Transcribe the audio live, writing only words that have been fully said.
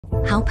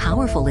How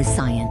powerful is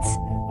science?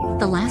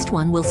 The last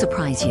one will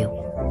surprise you.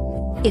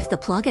 If the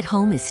plug at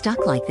home is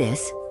stuck like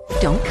this,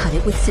 don't cut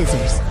it with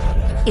scissors.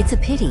 It's a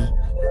pity.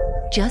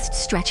 Just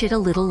stretch it a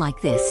little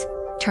like this,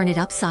 turn it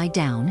upside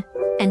down,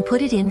 and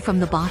put it in from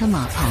the bottom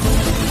up,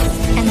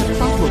 and the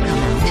plug will come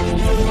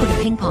out. Put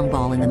a ping pong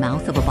ball in the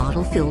mouth of a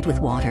bottle filled with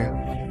water.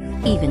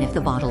 Even if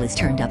the bottle is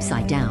turned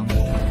upside down,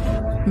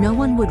 no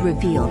one would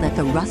reveal that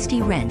the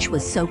rusty wrench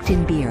was soaked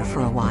in beer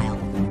for a while,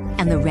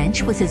 and the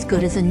wrench was as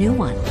good as a new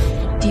one.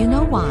 Do you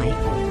know why?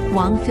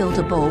 Wang filled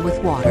a bowl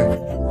with water,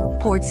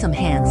 poured some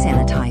hand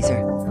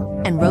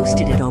sanitizer, and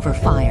roasted it over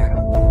fire.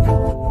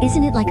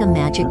 Isn't it like a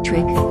magic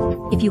trick?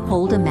 If you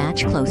hold a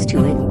match close to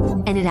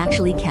it, and it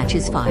actually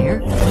catches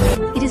fire?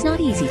 It is not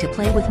easy to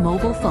play with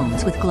mobile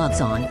phones with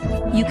gloves on.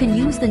 You can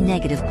use the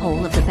negative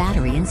pole of the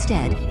battery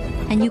instead,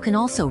 and you can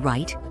also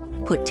write,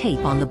 put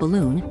tape on the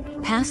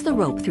balloon, pass the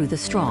rope through the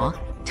straw,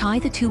 tie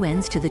the two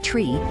ends to the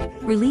tree,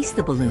 release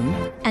the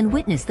balloon, and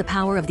witness the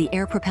power of the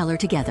air propeller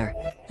together.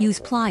 Use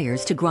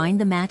pliers to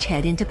grind the match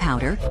head into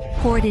powder,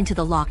 pour it into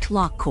the locked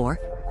lock core,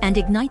 and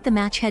ignite the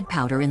match head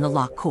powder in the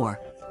lock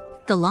core.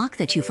 The lock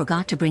that you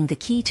forgot to bring the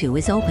key to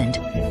is opened.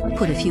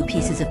 Put a few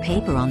pieces of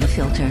paper on the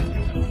filter,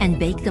 and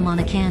bake them on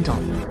a candle.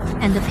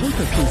 And the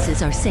paper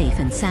pieces are safe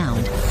and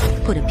sound.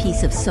 Put a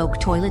piece of soaked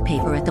toilet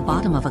paper at the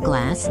bottom of a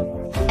glass,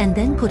 and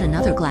then put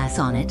another glass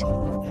on it,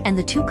 and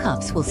the two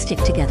cups will stick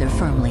together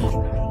firmly.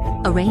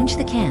 Arrange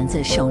the cans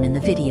as shown in the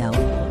video.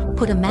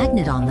 Put a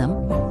magnet on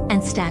them,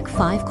 and stack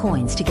 5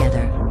 coins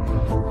together.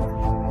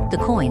 The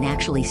coin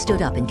actually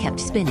stood up and kept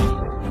spinning.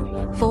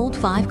 Fold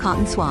 5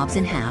 cotton swabs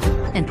in half,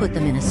 and put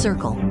them in a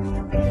circle.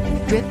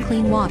 Drip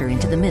clean water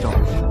into the middle.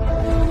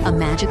 A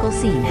magical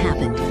scene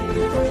happened.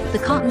 The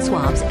cotton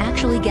swabs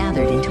actually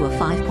gathered into a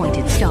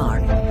 5-pointed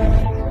star.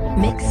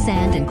 Mix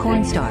sand and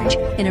cornstarch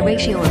in a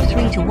ratio of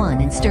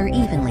 3:1 and stir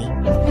evenly.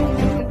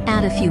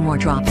 Add a few more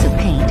drops of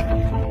paint,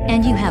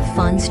 and you have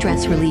fun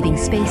stress-relieving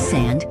space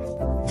sand.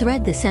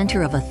 Thread the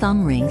center of a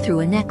thumb ring through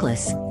a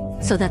necklace,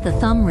 so that the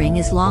thumb ring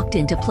is locked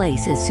into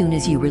place as soon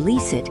as you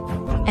release it,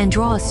 and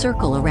draw a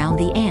circle around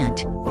the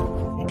ant.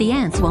 The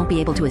ants won't be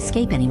able to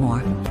escape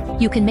anymore.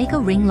 You can make a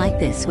ring like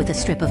this with a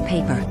strip of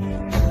paper.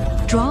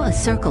 Draw a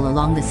circle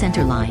along the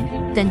center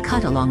line, then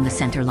cut along the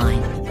center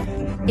line.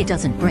 It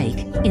doesn't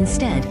break.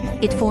 Instead,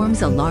 it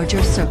forms a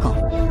larger circle,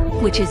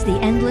 which is the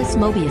endless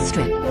Mobius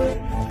strip.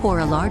 Pour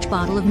a large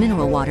bottle of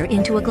mineral water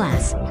into a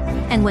glass,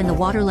 and when the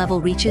water level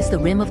reaches the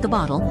rim of the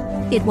bottle,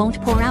 it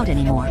won't pour out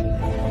anymore.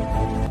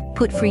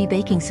 Put free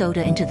baking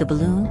soda into the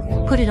balloon,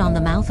 put it on the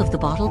mouth of the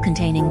bottle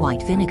containing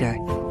white vinegar,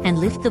 and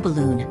lift the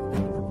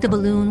balloon. The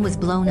balloon was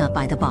blown up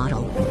by the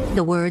bottle.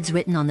 The words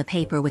written on the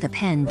paper with a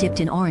pen dipped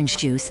in orange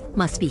juice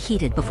must be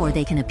heated before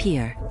they can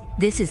appear.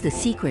 This is the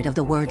secret of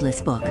the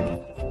wordless book.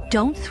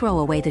 Don't throw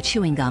away the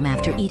chewing gum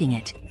after eating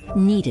it.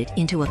 Knead it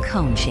into a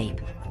cone shape.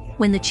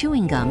 When the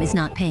chewing gum is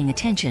not paying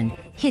attention,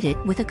 hit it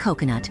with a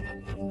coconut,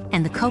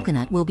 and the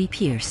coconut will be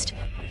pierced.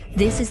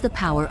 This is the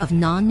power of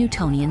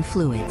non-Newtonian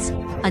fluids.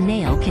 A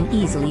nail can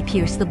easily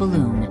pierce the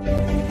balloon.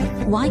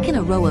 Why can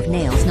a row of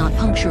nails not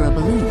puncture a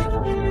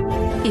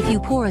balloon? If you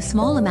pour a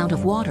small amount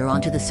of water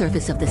onto the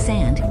surface of the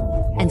sand,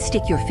 and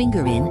stick your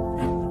finger in,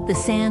 the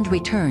sand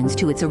returns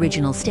to its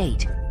original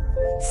state.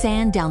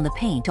 Sand down the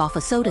paint off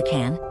a soda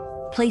can,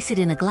 place it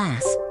in a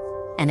glass,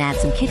 and add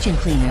some kitchen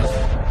cleaner.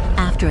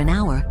 After an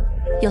hour,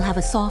 you'll have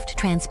a soft,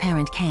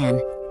 transparent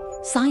can.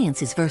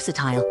 Science is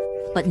versatile,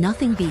 but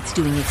nothing beats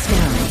doing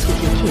experiments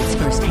with your kids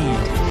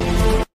firsthand.